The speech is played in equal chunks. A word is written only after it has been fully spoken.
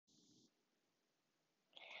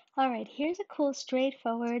All right, here's a cool,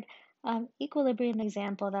 straightforward equilibrium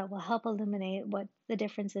example that will help illuminate what the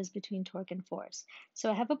difference is between torque and force.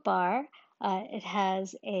 So I have a bar. It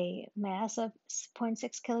has a mass of zero point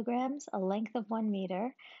 0.6 kilograms, a length of 1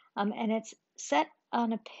 meter, and it's set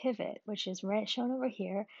on a pivot, which is right shown over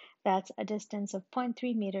here. That's a distance of zero point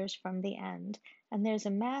 0.3 meters from the end. And there's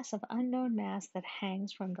a mass of unknown mass that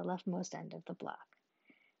hangs from the leftmost end of the block.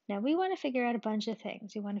 Now we want to figure out a bunch of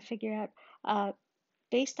things. We want to figure out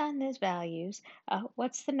based on these values,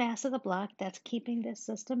 what's the mass of the block that's keeping this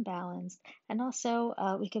system balanced? And also,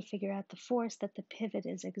 we could figure out the force that the pivot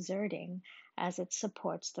is exerting as it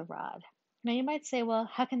supports the rod. Now, you might say, well,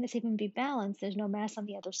 how can this even be balanced? There's no mass on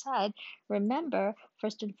the other side. Remember,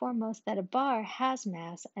 first and foremost, that a bar has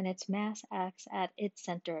mass, and its mass acts at its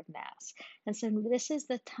center of mass. And so this is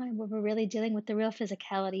the time where we're really dealing with the real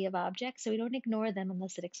physicality of objects, so we don't ignore them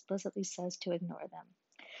unless it explicitly says to ignore them.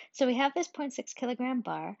 So we have this zero point 0.6 kilogram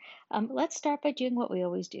bar. Let's start by doing what we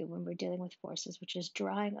always do when we're dealing with forces, which is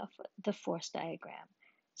drawing the force diagram.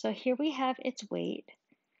 So here we have its weight.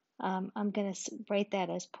 I'm going to write that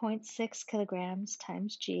as 0.6 kilograms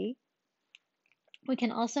times g. We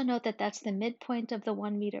can also note that that's the midpoint of the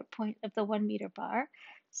 1 meter point of the 1 meter bar.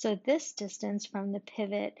 So this distance from the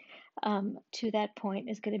pivot to that point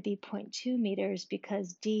is going to be 0.2 meters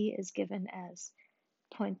because d is given as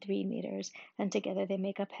 0.3 meters, and together they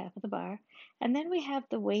make up half of the bar. And then we have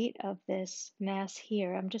the weight of this mass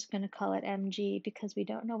here. I'm just going to call it mg because we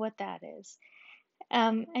don't know what that is.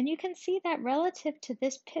 And you can see that relative to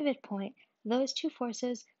this pivot point, those two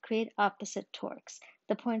forces create opposite torques.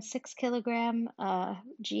 The zero point 0.6 kilogram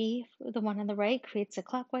g, the one on the right, creates a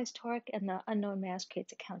clockwise torque, and the unknown mass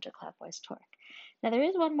creates a counterclockwise torque. Now there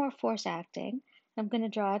is one more force acting. I'm going to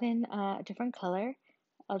draw it in a different color.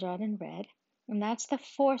 I'll draw it in red. And that's the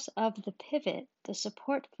force of the pivot, the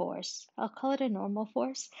support force. I'll call it a normal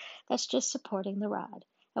force. That's just supporting the rod.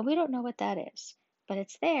 And we don't know what that is, but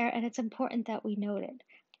it's there and it's important that we note it.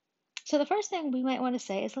 So the first thing we might want to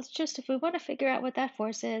say is if we want to figure out what that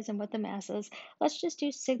force is and what the mass is, let's just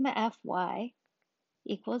do sigma Fy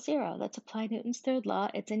equals 0. Let's apply Newton's third law.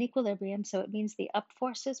 It's in equilibrium, so it means the up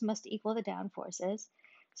forces must equal the down forces.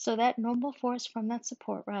 So that normal force from that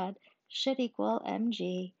support rod should equal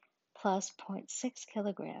mg plus 0 0.6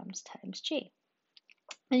 kilograms times g.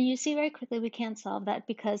 And you see very quickly we can't solve that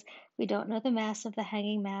because we don't know the mass of the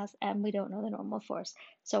hanging mass and we don't know the normal force,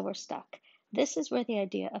 so we're stuck. This is where the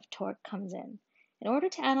idea of torque comes in. In order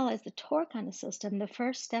to analyze the torque on a system, the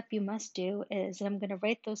first step you must do is, and I'm going to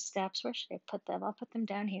write those steps, where should I put them? I'll put them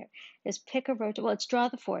down here, is pick a rotation, well, let's draw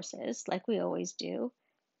the forces like we always do.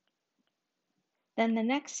 Then the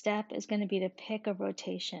next step is going to be to pick a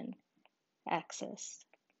rotation axis.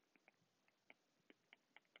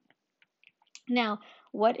 Now,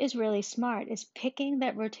 what is really smart is picking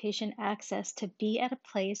that rotation axis to be at a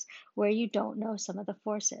place where you don't know some of the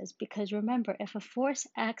forces. Because remember, if a force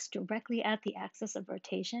acts directly at the axis of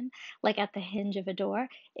rotation, like at the hinge of a door,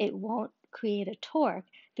 it won't create a torque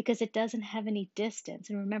because it doesn't have any distance.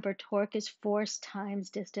 And remember, torque is force times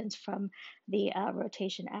distance from the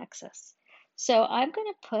rotation axis. So I'm going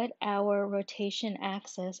to put our rotation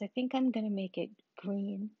axis, I think I'm going to make it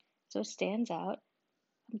green so it stands out.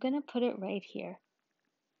 I'm going to put it right here.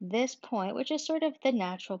 This point, which is sort of the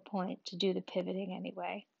natural point to do the pivoting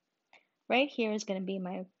anyway, right here is going to be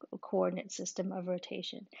my coordinate system of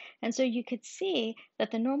rotation. And so you could see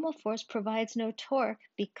that the normal force provides no torque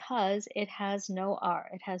because it has no r,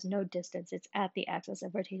 it has no distance, it's at the axis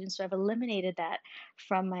of rotation. So I've eliminated that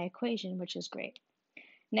from my equation, which is great.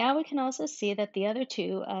 Now we can also see that the other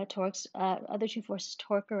two forces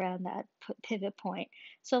torque around that pivot point.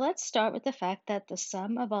 So let's start with the fact that the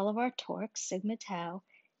sum of all of our torques, sigma tau,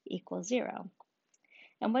 equals 0.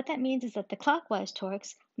 And what that means is that the clockwise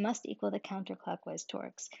torques must equal the counterclockwise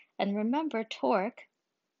torques. And remember, torque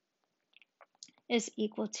is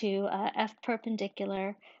equal to F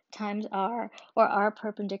perpendicular times R, or R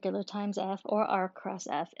perpendicular times F, or R cross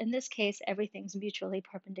F. In this case, everything's mutually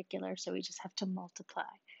perpendicular, so we just have to multiply.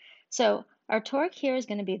 So our torque here is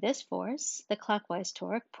going to be this force, the clockwise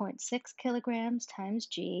torque, 0.6 kilograms times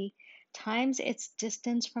G, times its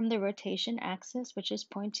distance from the rotation axis, which is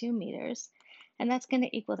 0.2 meters. And that's going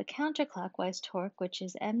to equal the counterclockwise torque, which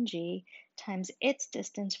is mg, times its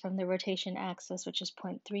distance from the rotation axis, which is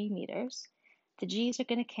 0.3 meters. The g's are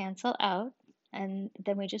going to cancel out, and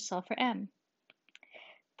then we just solve for m.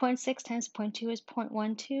 0.6 times 0.2 is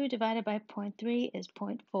 0.12, divided by 0.3 is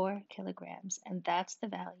 0.4 kilograms, and that's the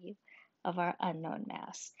value of our unknown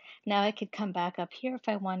mass. Now I could come back up here if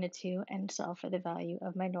I wanted to and solve for the value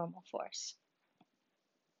of my normal force.